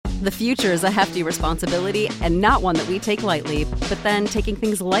The future is a hefty responsibility and not one that we take lightly, but then taking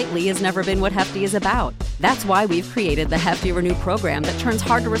things lightly has never been what Hefty is about. That's why we've created the Hefty Renew program that turns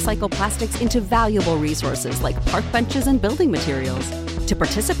hard-to-recycle plastics into valuable resources like park benches and building materials. To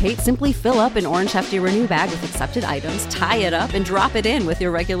participate, simply fill up an orange Hefty Renew bag with accepted items, tie it up, and drop it in with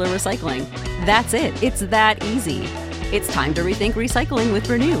your regular recycling. That's it. It's that easy. It's time to rethink recycling with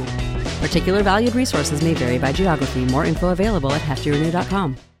Renew. Particular valued resources may vary by geography. More info available at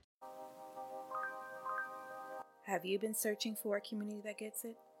heftyrenew.com. Have you been searching for a community that gets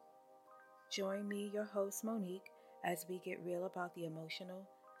it? Join me, your host Monique, as we get real about the emotional,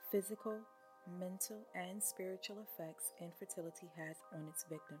 physical, mental, and spiritual effects infertility has on its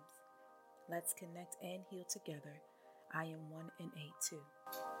victims. Let's connect and heal together. I am 1 in 8 too.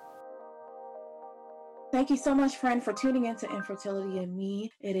 Thank you so much, friend, for tuning into Infertility and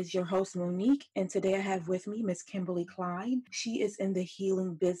Me. It is your host, Monique, and today I have with me Miss Kimberly Klein. She is in the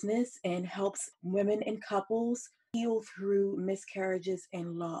healing business and helps women and couples heal through miscarriages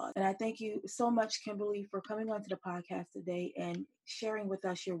and loss. And I thank you so much, Kimberly, for coming onto the podcast today and sharing with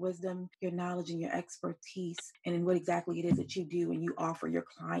us your wisdom, your knowledge, and your expertise, and in what exactly it is that you do and you offer your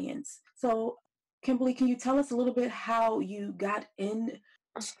clients. So, Kimberly, can you tell us a little bit how you got into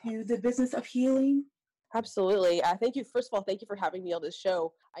the business of healing? Absolutely. Thank you. First of all, thank you for having me on this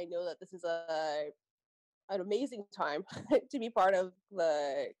show. I know that this is an amazing time to be part of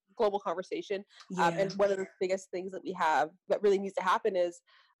the global conversation. And one of the biggest things that we have that really needs to happen is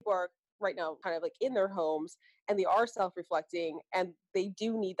people are right now kind of like in their homes and they are self-reflecting and they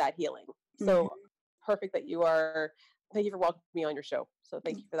do need that healing. So perfect that thank you for welcoming me on your show. So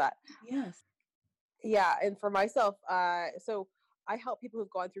thank you for that. Yes. Yeah. And for myself, so I help people who've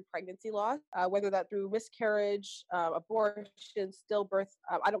gone through pregnancy loss, whether that through miscarriage, abortion, stillbirth,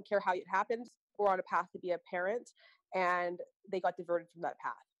 I don't care how it happens, or on a path to be a parent, and they got diverted from that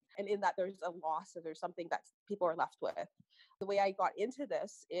path. And in that, there's a loss, or there's something that people are left with. The way I got into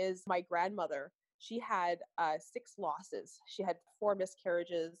this is my grandmother. She had 6 losses. She had 4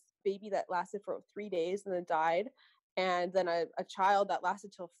 miscarriages, baby that lasted for 3 days and then died, and then a child that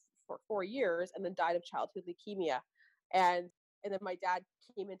lasted for 4 years and then died of childhood leukemia. And then my dad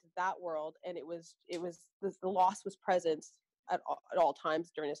came into that world, and the loss was present at all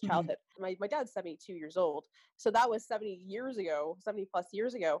times during his childhood. My dad's 72 years old. So that was 70 plus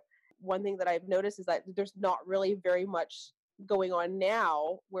years ago. One thing that I've noticed is that there's not really very much going on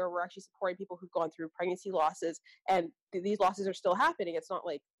now where we're actually supporting people who've gone through pregnancy losses, and these losses are still happening. It's not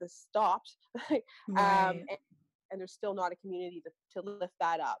like this stopped. Right. And there's still not a community to lift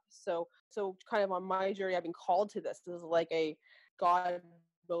that up. So kind of on my journey, I've been called to this. This is like a God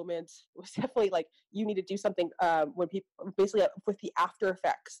moment. It was definitely like, you need to do something when people basically with the after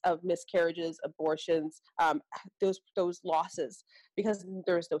effects of miscarriages, abortions, those losses, because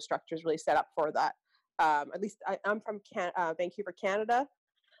there's no structures really set up for that. At least I'm from Vancouver, Canada.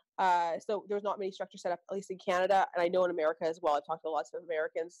 So there's not many structures set up, at least in Canada. And I know in America as well. I've talked to lots of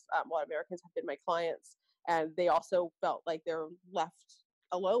Americans. A lot of Americans have been my clients. And they also felt like they're left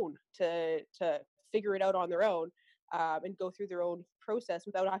alone to figure it out on their own and go through their own process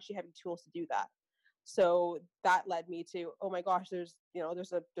without actually having tools to do that. So that led me to, oh my gosh, there's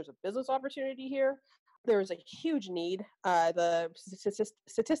a business opportunity here. There's a huge need. The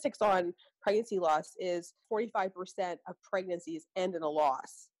statistics on pregnancy loss is 45% of pregnancies end in a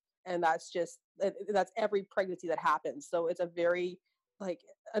loss, and that's every pregnancy that happens. So it's a very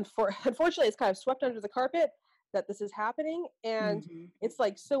unfortunately, it's kind of swept under the carpet that this is happening. And it's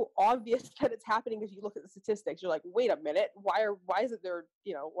like so obvious that it's happening as you look at the statistics. You're like, wait a minute, why isn't there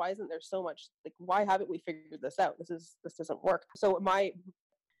so much, like, why haven't we figured this out? This doesn't work. So my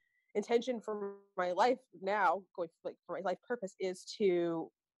intention for my life now, for my life purpose, is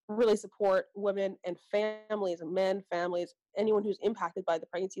to really support women and families and men, families, anyone who's impacted by the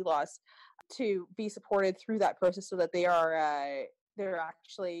pregnancy loss, to be supported through that process so that they're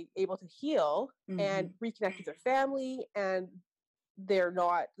actually able to heal and reconnect with their family, and they're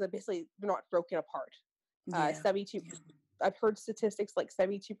not broken apart. 72. I've heard statistics like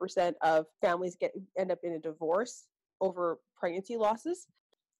 72% of families end up in a divorce over pregnancy losses.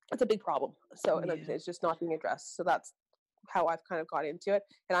 It's a big problem. So and it's just not being addressed. So that's how I've kind of got into it.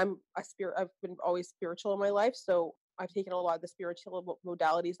 And I've been always spiritual in my life. So I've taken a lot of the spiritual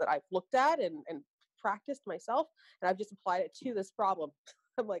modalities that I've looked at and practiced myself, and I've just applied it to this problem.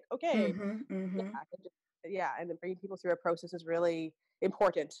 I'm like, okay, yeah, and then bringing people through a process is really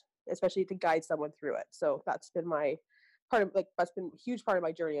important, especially to guide someone through it. So that's been that's been a huge part of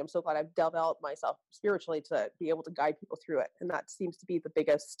my journey. I'm so glad I've developed myself spiritually to be able to guide people through it, and that seems to be the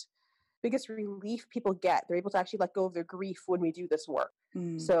biggest biggest relief people get. They're able to actually let go of their grief when we do this work.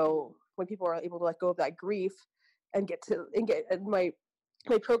 Mm. So when people are able to let go of that grief and my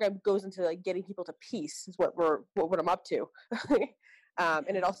program goes into like getting people to peace is what I'm up to.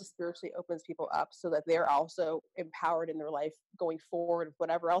 And it also spiritually opens people up so that they're also empowered in their life going forward with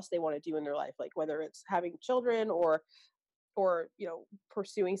whatever else they want to do in their life, like whether it's having children or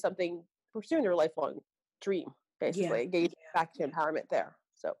pursuing their lifelong dream, basically. Getting back to empowerment there.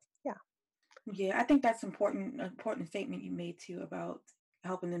 So yeah, I think that's important statement you made too about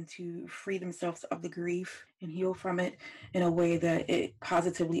helping them to free themselves of the grief and heal from it in a way that it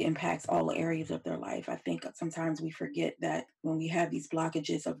positively impacts all areas of their life. I think sometimes we forget that when we have these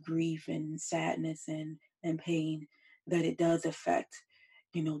blockages of grief and sadness and pain, that it does affect,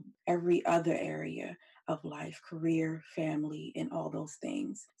 every other area of life, career, family, and all those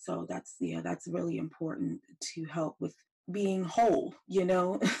things. So that's really important to help with being whole,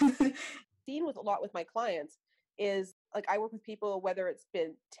 Seen with a lot with my clients is like I work with people, whether it's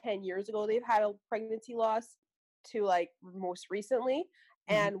been 10 years ago they've had a pregnancy loss to like most recently.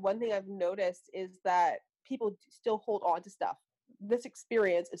 And one thing I've noticed is that people still hold on to stuff. This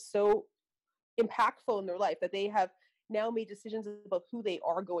experience is so impactful in their life that they have now made decisions about who they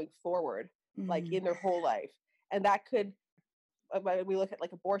are going forward, like in their whole life. And that could, when we look at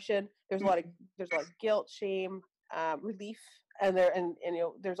like abortion, there's a lot of guilt, shame, relief, and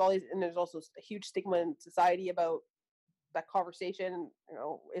there's all these, and there's also a huge stigma in society about that conversation,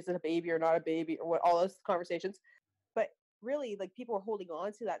 is it a baby or not a baby, or what, all those conversations. But really, like, people are holding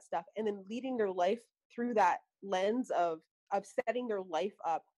on to that stuff and then leading their life through that lens of setting their life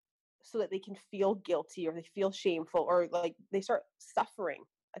up so that they can feel guilty or they feel shameful or like they start suffering.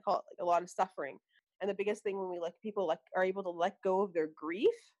 I call it like a lot of suffering. And the biggest thing when we people are able to let go of their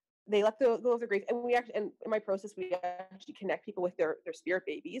grief, they let go of their grief. And and in my process, we actually connect people with their spirit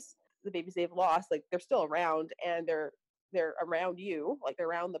babies, the babies they've lost. Like, they're still around and they're around you, like they're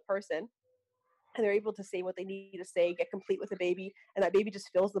around the person, and they're able to say what they need to say, get complete with the baby, and that baby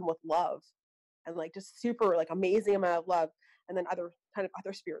just fills them with love and like just super like amazing amount of love. And then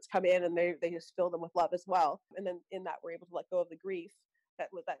other spirits come in and they just fill them with love as well. And then in that, we're able to let go of the grief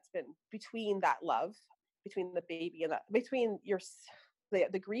that's been between that love, between the baby and that, between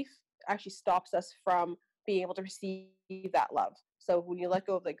the grief actually stops us from being able to receive that love. So when you let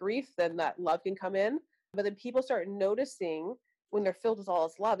go of the grief, then that love can come in. But then people start noticing when they're filled with all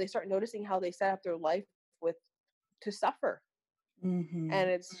this love, they start noticing how they set up their life to suffer. And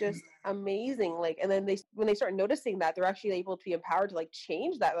it's just amazing. Like, and then when they start noticing that, they're actually able to be empowered to like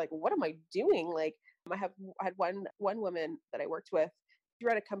change that. Like, what am I doing? Like, I had one woman that I worked with. She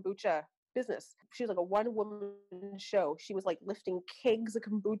ran a kombucha business. She was like a one-woman show. She was like lifting kegs of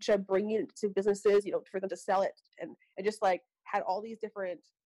kombucha, bringing it to businesses, for them to sell it, and just like had all these different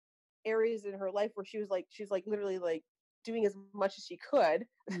areas in her life where she's literally like doing as much as she could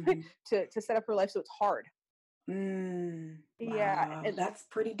to set up her life so it's hard. Yeah, and that's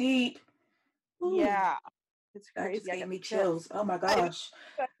pretty deep. Ooh. Yeah, it's crazy. That just gave me chills. Oh my gosh.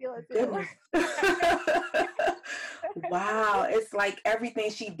 I feel it too. Wow, it's like everything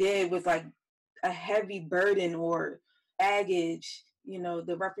she did was like a heavy burden or baggage.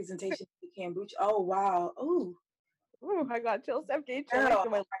 The representation of the kombucha. Oh wow. Ooh, I got chills. Oh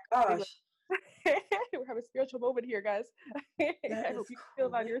my gosh. We're having a spiritual moment here, guys. I hope you feel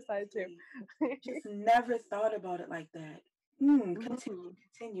it on your side too. Just never thought about it like that.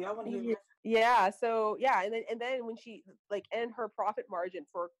 Continue. I want to hear. Yeah. So yeah, and then when she and her profit margin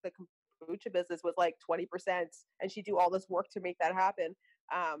for the kombucha business was like 20%, and she do all this work to make that happen.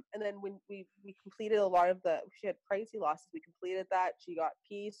 And then when we completed a lot of she had pregnancy losses, we completed that. She got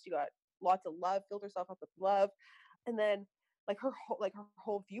peace. She got lots of love. Filled herself up with love, and then her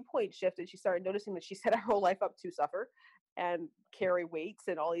whole viewpoint shifted. She started noticing that she set her whole life up to suffer and carry weights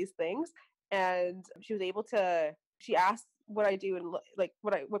and all these things. And she was able to. She asked what I do, and like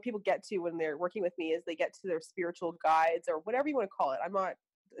what people get to when they're working with me is they get to their spiritual guides or whatever you want to call it. I'm not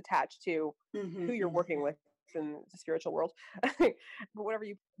attached to who you're working with in the spiritual world,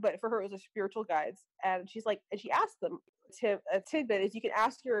 but for her it was a spiritual guides. And she's like, and she asked them, a tidbit is you can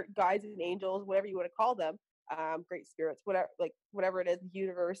ask your guides and angels, whatever you want to call them, great spirits, whatever it is, the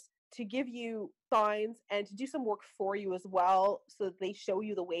universe, to give you signs and to do some work for you as well, so that they show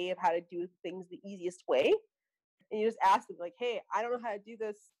you the way of how to do things the easiest way. And you just ask them like, hey, I don't know how to do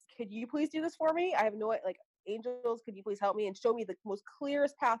this, could you please do this for me? I have no, angels, could you please help me and show me the most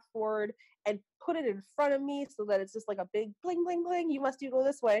clearest path forward and put it in front of me so that it's just like a big bling bling bling, you must go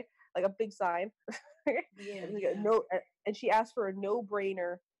this way, like a big sign. And she asked for a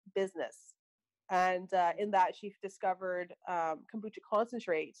no-brainer business, and in that she discovered kombucha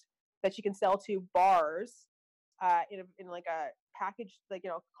concentrate, that she can sell to bars in like a package, like,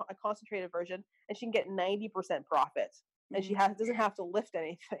 a concentrated version, and she can get 90% profit. And she doesn't have to lift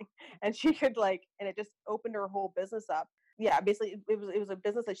anything. And she could and it just opened her whole business up. Yeah, basically it was a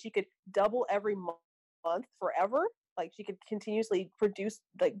business that she could double every month forever. Like, she could continuously produce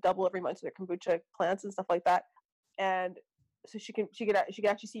double every month to their kombucha plants and stuff like that. And so she could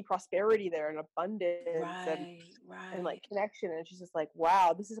actually see prosperity there and abundance and connection. And she's just like,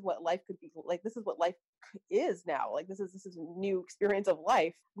 wow, this is what life could be like. This is what life is now. Like, this is a new experience of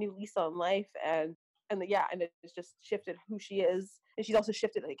life, new lease on life. And it's just shifted who she is. And she's also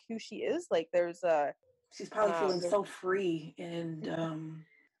shifted who she is. Like, there's she's probably feeling so free, and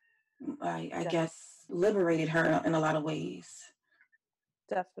I guess liberated her in a lot of ways.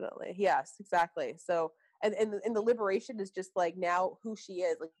 Definitely. Yes, exactly. So, and the liberation is just now who she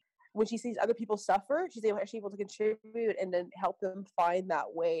is. Like, when she sees other people suffer, she's actually able to contribute and then help them find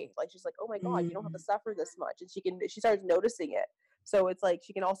that way. Like, she's like, oh my God, you don't have to suffer this much. And she starts noticing it. So it's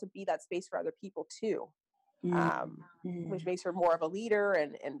she can also be that space for other people too. Which makes her more of a leader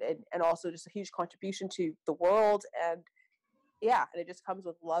and also just a huge contribution to the world. And it just comes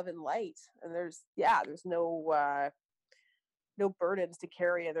with love and light. And there's no burdens to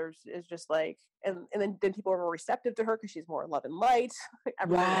carry. It's just and then people are more receptive to her because she's more love and light.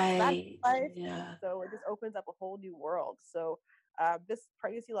 Right. Life. Yeah. So it just opens up a whole new world. So this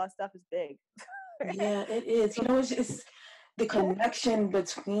pregnancy loss stuff is big. Yeah, it is. It's the connection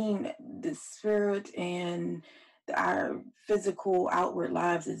between the spirit and our physical outward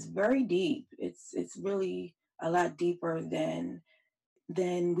lives is very deep. It's really a lot deeper than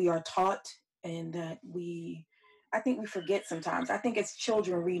we are taught, and that I think we forget sometimes. I think as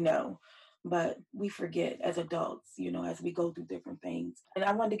children we know, but we forget as adults, as we go through different things. And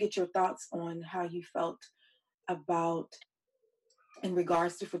I wanted to get your thoughts on how you felt about, in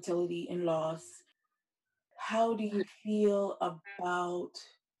regards to fertility and loss. How do you feel about,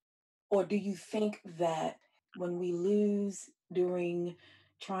 or do you think that when we lose during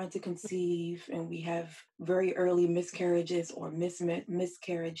trying to conceive, and we have very early miscarriages or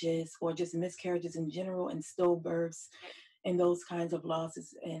miscarriages, or just miscarriages in general, and stillbirths and those kinds of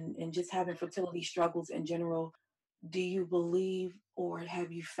losses, and just having fertility struggles in general, do you believe, or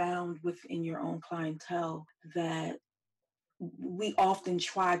have you found within your own clientele, that we often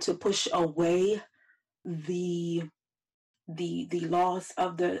try to push away the loss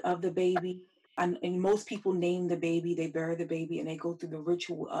of the baby? And most people name the baby, they bury the baby, and they go through the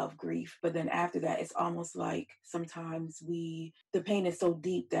ritual of grief. But then after that, it's almost like sometimes the pain is so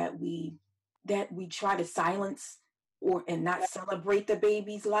deep that we try to silence and not celebrate the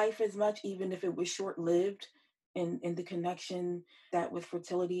baby's life as much, even if it was short-lived, and the connection that with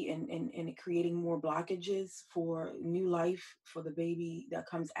fertility and creating more blockages for new life for the baby that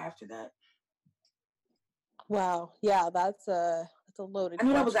comes after that. Wow. Yeah, that's a loaded I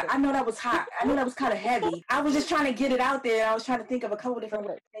know question. I know that was hot. I know that was kind of heavy. I was just trying to get it out there. I was trying to think of a couple different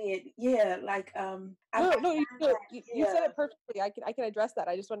ways to say it. Yeah, you said it perfectly. I can address that.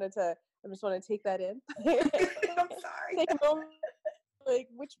 I just want to take that in. I'm sorry. Take a moment.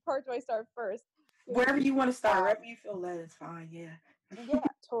 Which part do I start first? Wherever you want to start, wherever you feel led is fine. Yeah. Yeah,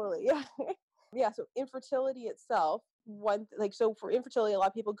 totally. Yeah. Yeah. So infertility itself, so for infertility, a lot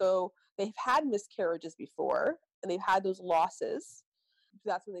of people they've had miscarriages before, and they've had those losses.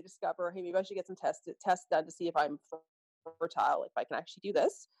 That's when they discover, hey, maybe I should get some tests done to see if I'm fertile, if I can actually do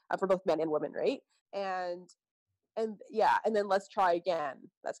this, for both men and women, right? And then let's try again.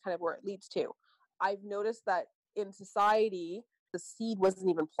 That's kind of where it leads to. I've noticed that in society, the seed wasn't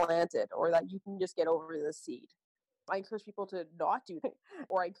even planted, or that you can just get over the seed. I encourage people to not do that,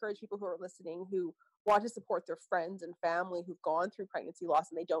 or I encourage people who are listening who want to support their friends and family who've gone through pregnancy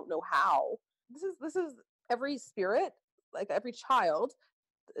loss and they don't know how. This is every spirit, like every child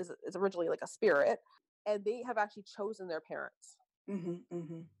is originally like a spirit, and they have actually chosen their parents.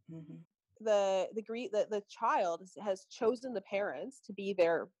 The child has chosen the parents to be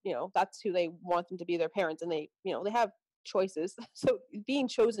their, that's who they want them to be, their parents, and they have choices. So being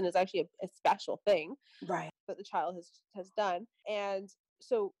chosen is actually a special thing, right, that the child has done. And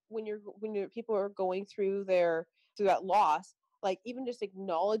so when people are going through that loss, even just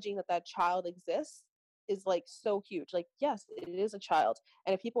acknowledging that child exists is so huge. Yes, it is a child.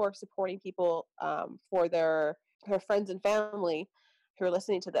 And if people are supporting people for their friends and family who are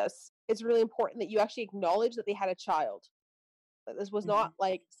listening to this, it's really important that you actually acknowledge that they had a child. That this was not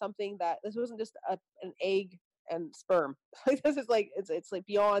something this wasn't just an egg and sperm. This is it's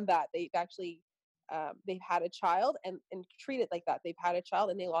beyond that. They've actually they've had a child and treat it like that. They've had a child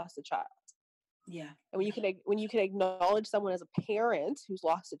and they lost a child. Yeah. And when you can acknowledge someone as a parent who's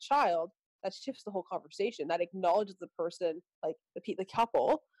lost a child, that shifts the whole conversation. That acknowledges the person, like the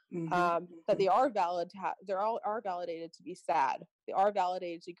couple, Mm-hmm. that they are valid to have. They all are validated to be sad. They are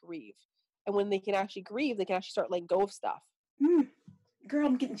validated to grieve. And when they can actually grieve, they can actually start letting go of stuff. Mm. Girl,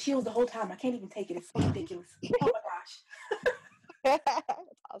 I'm getting chills the whole time. I can't even take it. It's so ridiculous. Oh my gosh. That's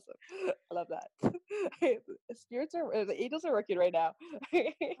awesome. I love that. The angels are working right now.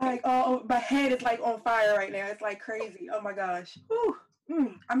 Like, oh, my head is like on fire right now. It's like crazy. Oh my gosh.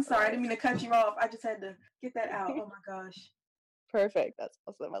 Whew. I'm sorry. I didn't mean to cut you off. I just had to get that out. Oh my gosh. Perfect. That's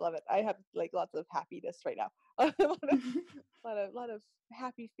awesome. I love it. I have like lots of happiness right now. a lot of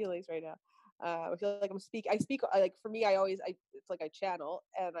happy feelings right now. I feel like I speak like for me. It's like I channel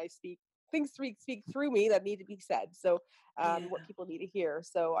and I speak things speak through me that need to be said. So what people need to hear.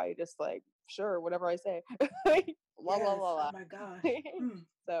 So I just like sure whatever I say. Blah blah blah blah. Oh my gosh.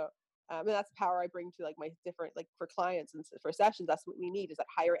 So and that's the power I bring to like my different like for clients and for sessions. That's what we need is that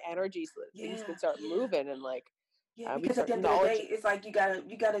higher energy so that things can start moving and like. Yeah, because at the end of the day, it's like you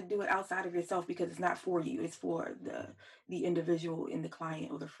gotta do it outside of yourself because it's not for you. It's for the individual and the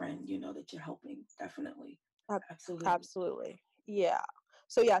client or the friend, that you're helping. Definitely. Absolutely. Yeah.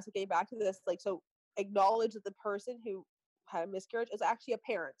 So getting back to this, like, so acknowledge that the person who had a miscarriage is actually a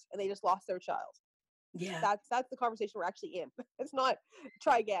parent and they just lost their child. Yeah. That's the conversation we're actually in. It's not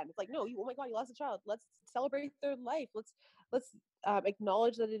try again. It's like, no, oh my God, you lost a child. Let's celebrate their life. Let's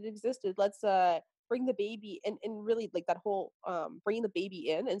acknowledge that it existed. Let's bring the baby and really like that whole bringing the baby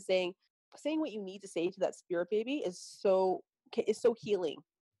in and saying what you need to say to that spirit baby is so healing.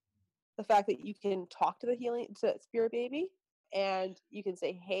 The fact that you can talk to that spirit baby and you can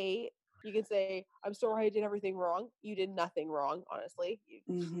say, hey, you can say, I'm sorry I did everything wrong. You did nothing wrong, honestly.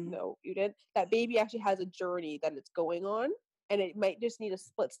 No, you didn't. That baby actually has a journey that it's going on and it might just need a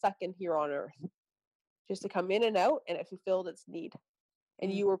split second here on earth just to come in and out and it fulfilled its need.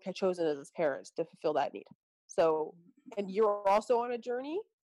 And you were chosen as its parents to fulfill that need. So, and you're also on a journey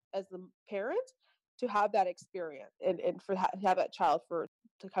as the parent to have that experience and to have that child to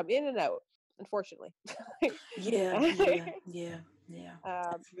come in and out, unfortunately. Yeah.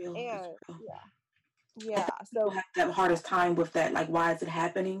 That's real. Yeah. So have the hardest time with that. Like, why is it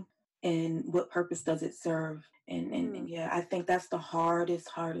happening? And what purpose does it serve? And yeah, I think that's the hardest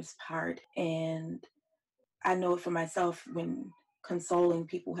part. And I know it for myself when consoling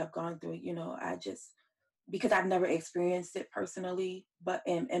people who have gone through it, because I've never experienced it personally, but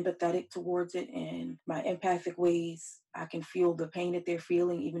am empathetic towards it and my empathic ways, I can feel the pain that they're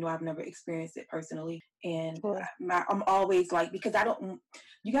feeling, even though I've never experienced it personally. And I'm always like, because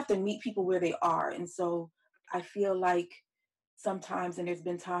you have to meet people where they are. And so I feel like sometimes, and there's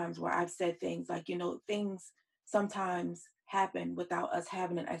been times where I've said things like, things sometimes happen without us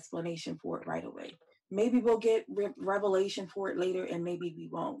having an explanation for it right away. Maybe we'll get revelation for it later and maybe we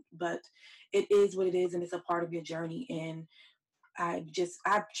won't, but it is what it is and it's a part of your journey. And I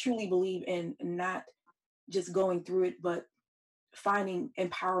truly believe in not just going through it, but finding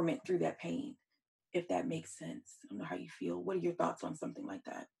empowerment through that pain, if that makes sense. I don't know how you feel. What are your thoughts on something like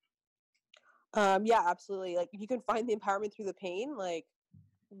that? Yeah, absolutely. Like if you can find the empowerment through the pain, like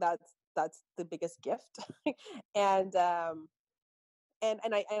that's the biggest gift. And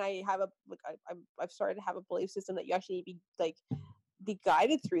I have I've started to have a belief system that you actually be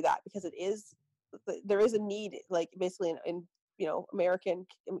guided through that because there is a need, like basically in American,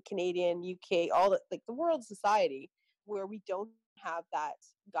 Canadian, UK, all the world society where we don't have that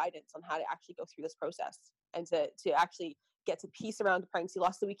guidance on how to actually go through this process and to actually get to peace around pregnancy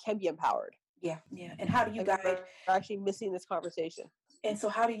loss so we can be empowered. Yeah. And how do you guide? We're actually missing this conversation. And so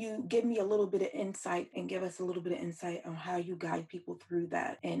how do you give me a little bit of insight and give us a little bit of insight on how you guide people through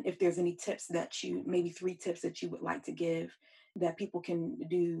that? And if there's any tips maybe 3 tips that you would like to give that people can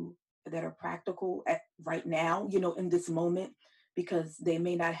do that are practical right now, in this moment, because they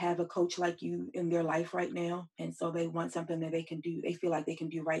may not have a coach like you in their life right now. And so they want something that they can do. They feel like they can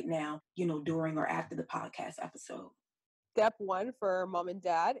do right now, during or after the podcast episode. Step 1 for mom and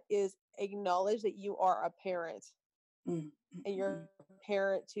dad is acknowledge that you are a parent. And you're a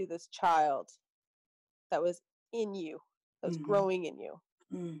parent to this child that was in you, that was growing in you.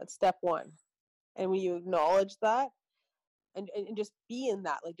 That's step 1. And when you acknowledge that and just be in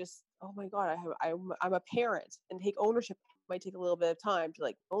that, like just, oh my God, I'm a parent, and take ownership. It might take a little bit of time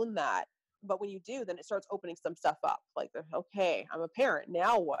to own that. But when you do, then it starts opening some stuff up. Like, okay, I'm a parent.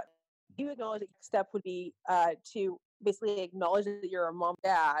 Now what? You acknowledge that step would be to basically acknowledge that you're a mom,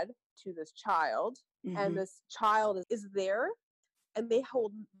 dad to this child, and this child is there, and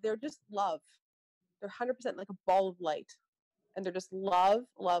they're just love. They're 100% like a ball of light. and they're just love,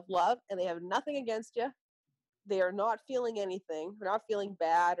 love, love, and they have nothing against you. They are not feeling anything. They're not feeling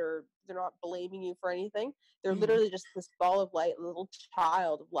bad, or they're not blaming you for anything. They're literally just this ball of light, little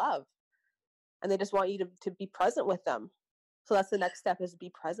child of love. And they just want you to be present with them. So that's the next step, is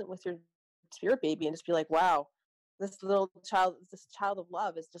be present with your spirit baby and just be like, wow, this child of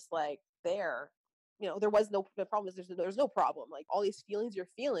love is just like there. There was no, the problem is there's no problem. Like, all these feelings you're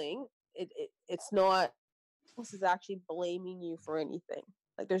feeling, it's not, this is actually blaming you for anything.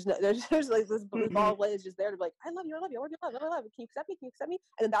 Like, there's like this ball of light is just there to be like, I love you, I love you, I want to be loved. Can you accept me? Can you accept me?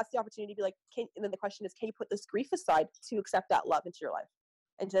 And then that's the opportunity to be like, and then the question is, can you put this grief aside to accept that love into your life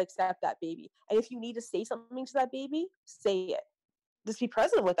and to accept that baby? And if you need to say something to that baby, say it. Just be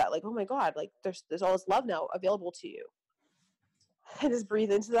present with that. Like, oh my God, like there's all this love now available to you. And just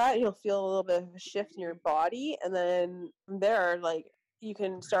breathe into that, and you'll feel a little bit of a shift in your body. And then from there, like, you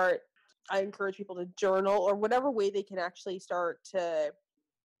can start, I encourage people to journal, or whatever way they can actually start to,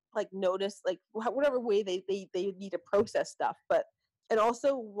 like, notice, like, whatever way they need to process stuff. And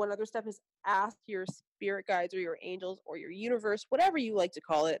also, one other step is ask your spirit guides or your angels or your universe, whatever you like to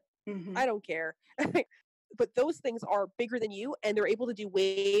call it. I don't care. But those things are bigger than you, and they're able to do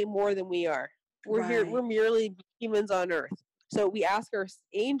way more than we are. We're here, we're merely humans on earth. So we ask our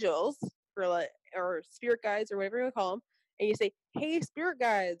angels, or spirit guides, or whatever you want to call them, and you say, hey, spirit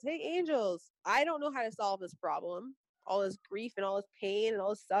guides, hey, angels, I don't know how to solve this problem, all this grief and all this pain and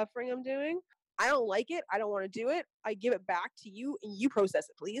all this suffering I'm doing. I don't like it. I don't want to do it. I give it back to you, and you process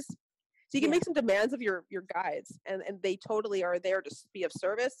it, please. So you can make some demands of your guides, and they totally are there to be of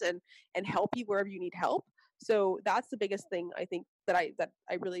service and help you wherever you need help. So that's the biggest thing, I think, that I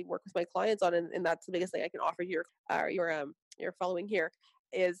really work with my clients on, and that's the biggest thing I can offer your following here,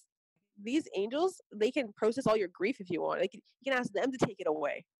 is these angels, they can process all your grief if you want. You can ask them to take it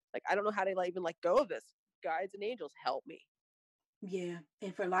away. Like, I don't know how to even let go of this. Guides and angels, help me. Yeah.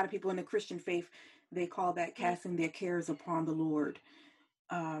 And for a lot of people in the Christian faith, they call that casting their cares upon the Lord.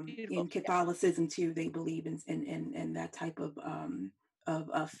 In Catholicism too, they believe in that type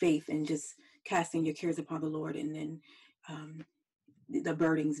of faith, and just casting your cares upon the Lord, and then the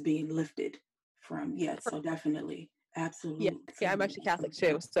burdens being lifted from. So definitely, absolutely. Yeah, I'm actually Catholic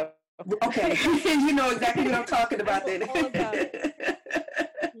too, so okay. You know exactly what I'm talking about then. All about it.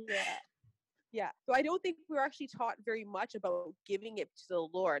 Yeah. So I don't think we're actually taught very much about giving it to the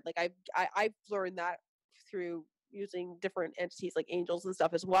Lord. Like, I've learned that through using different entities like angels and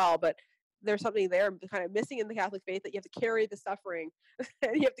stuff as well, but there's something there kind of missing in the Catholic faith, that you have to carry the suffering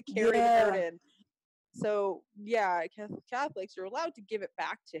and you have to carry the burden. So Catholics, you're allowed to give it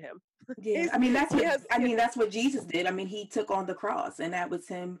back to him. Yeah, that's what Jesus did. I mean, he took on the cross, and that was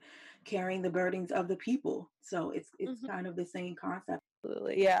him carrying the burdens of the people. So it's kind of the same concept.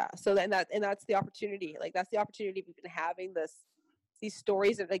 Absolutely, yeah. So that's the opportunity. Like, that's the opportunity we've been having these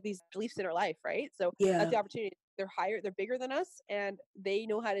stories and like these beliefs in our life, right? So that's the opportunity. They're higher, they're bigger than us, and they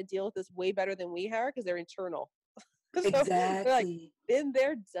know how to deal with this way better than we are, because they're internal. So exactly. Like, been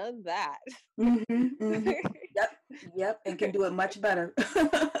there, done that. Yep, and can do it much better.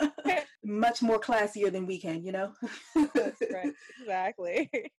 Much more classier than we can, you know? That's right, exactly.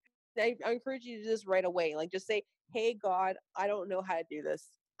 I encourage you to just right away, like, just say, hey, God, I don't know how to do this.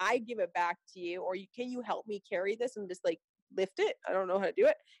 I give it back to you, or can you help me carry this, and just like lift it? I don't know how to do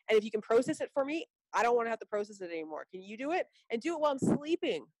it. And if you can process it for me, I don't want to have to process it anymore. Can you do it? And do it while I'm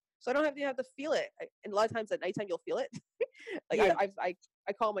sleeping, so I don't have to feel it. And a lot of times at nighttime, you'll feel it.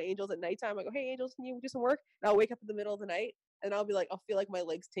 I call my angels at nighttime. I go, hey, angels, can you do some work? And I'll wake up in the middle of the night, and I'll feel like my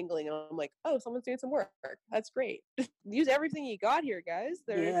legs tingling, and I'm like, oh, someone's doing some work. That's great. Use everything you got here, guys.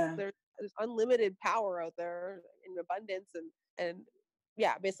 There's unlimited power out there in abundance, and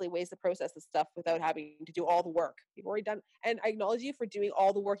basically ways to process this stuff without having to do all the work. You've already done, and I acknowledge you for doing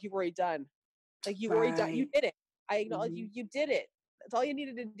all the work you've already done. Like, you've already done, you did it. I acknowledge you did it. That's all you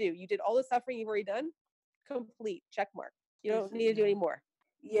needed to do. You did all the suffering you've already done. Complete, check mark. You don't need to do any more.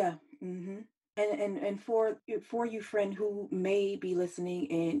 Yeah. And for you, friend, who may be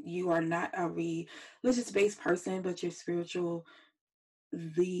listening and you are not a religious-based person, but you're spiritual,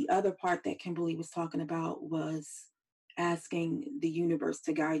 the other part that Kimberly was talking about was asking the universe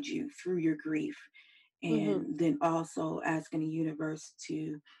to guide you through your grief, and then also asking the universe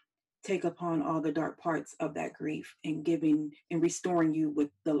to take upon all the dark parts of that grief, and giving and restoring you with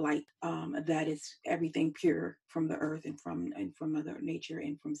the light that is everything pure from the earth and from Mother Nature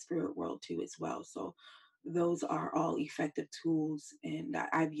and from spirit world too as well. So those are all effective tools, and that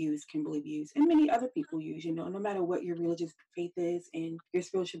I've used, Kimberly used, and many other people use. You know, no matter what your religious faith is and your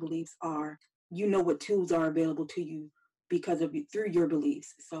spiritual beliefs are, you know what tools are available to you because of through your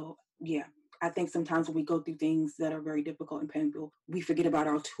beliefs. So yeah, I think sometimes when we go through things that are very difficult and painful, we forget about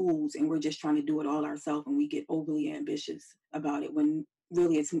our tools and we're just trying to do it all ourselves, and we get overly ambitious about it when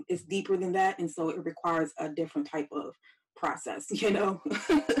really it's deeper than that. And so it requires a different type of process, you know?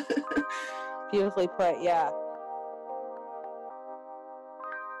 Beautifully put. Yeah.